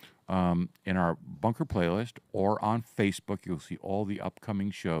bands in our Bunker playlist or on Facebook. You'll see all the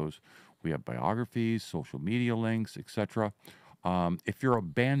upcoming shows. We have biographies, social media links, etc. If you're a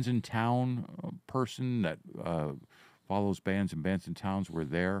Bands in Town person that follows bands and bands in towns, we're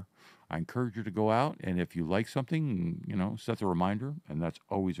there. I encourage you to go out, and if you like something, set a reminder, and that's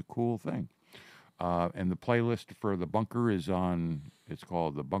always a cool thing. And the playlist for The Bunker is it's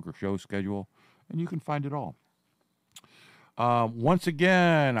called The Bunker Show Schedule, and you can find it all. Once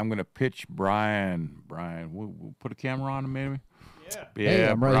again, I'm going to pitch Brian. Brian, we'll put a camera on him, maybe? Yeah. Hey,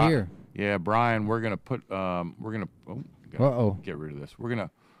 I'm right here. Yeah, Brian, we're going to put, get rid of this. We're going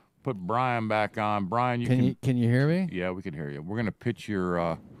to put Brian back on. Brian, Can you hear me? Yeah, we can hear you. We're going to pitch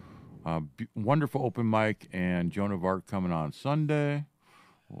your wonderful open mic and Joan of Arc coming on Sunday.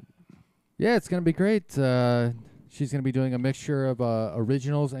 Yeah, it's going to be great. She's going to be doing a mixture of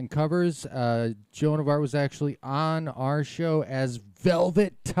originals and covers. Joan of Arc was actually on our show as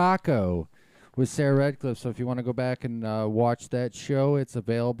Velvet Taco with Sarah Redcliffe. So if you want to go back and watch that show, it's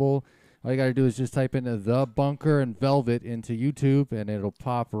available. All you got to do is just type in The Bunker and Velvet into YouTube, and it'll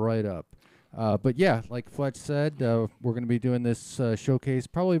pop right up. But yeah, like Fletch said, we're going to be doing this showcase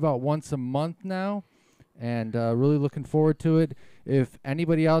probably about once a month now, and really looking forward to it. If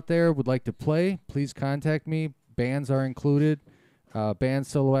anybody out there would like to play, please contact me. Bands are included. Bands,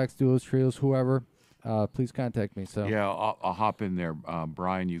 solo acts, duos, trios, whoever. Please contact me. So yeah, I'll hop in there.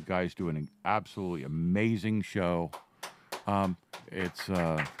 Brian, you guys do an absolutely amazing show. It's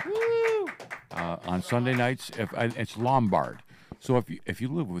on Sunday nights. It's Lombard. So if you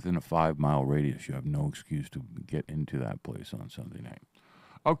live within a 5-mile radius, you have no excuse to get into that place on Sunday night.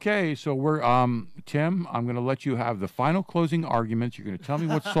 Okay, so we're Tim. I'm going to let you have the final closing arguments. You're going to tell me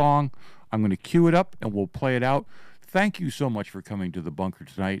what song. I'm going to cue it up and we'll play it out. Thank you so much for coming to the bunker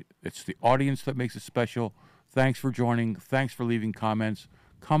tonight. It's the audience that makes it special. Thanks for joining. Thanks for leaving comments.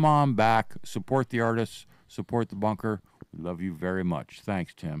 Come on back. Support the artists. Support the bunker. We love you very much.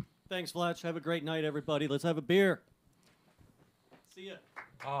 Thanks, Tim. Thanks, Fletch. Have a great night, everybody. Let's have a beer. See ya.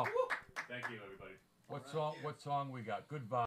 Oh, Thank you, everybody. what song we got? Good vibe.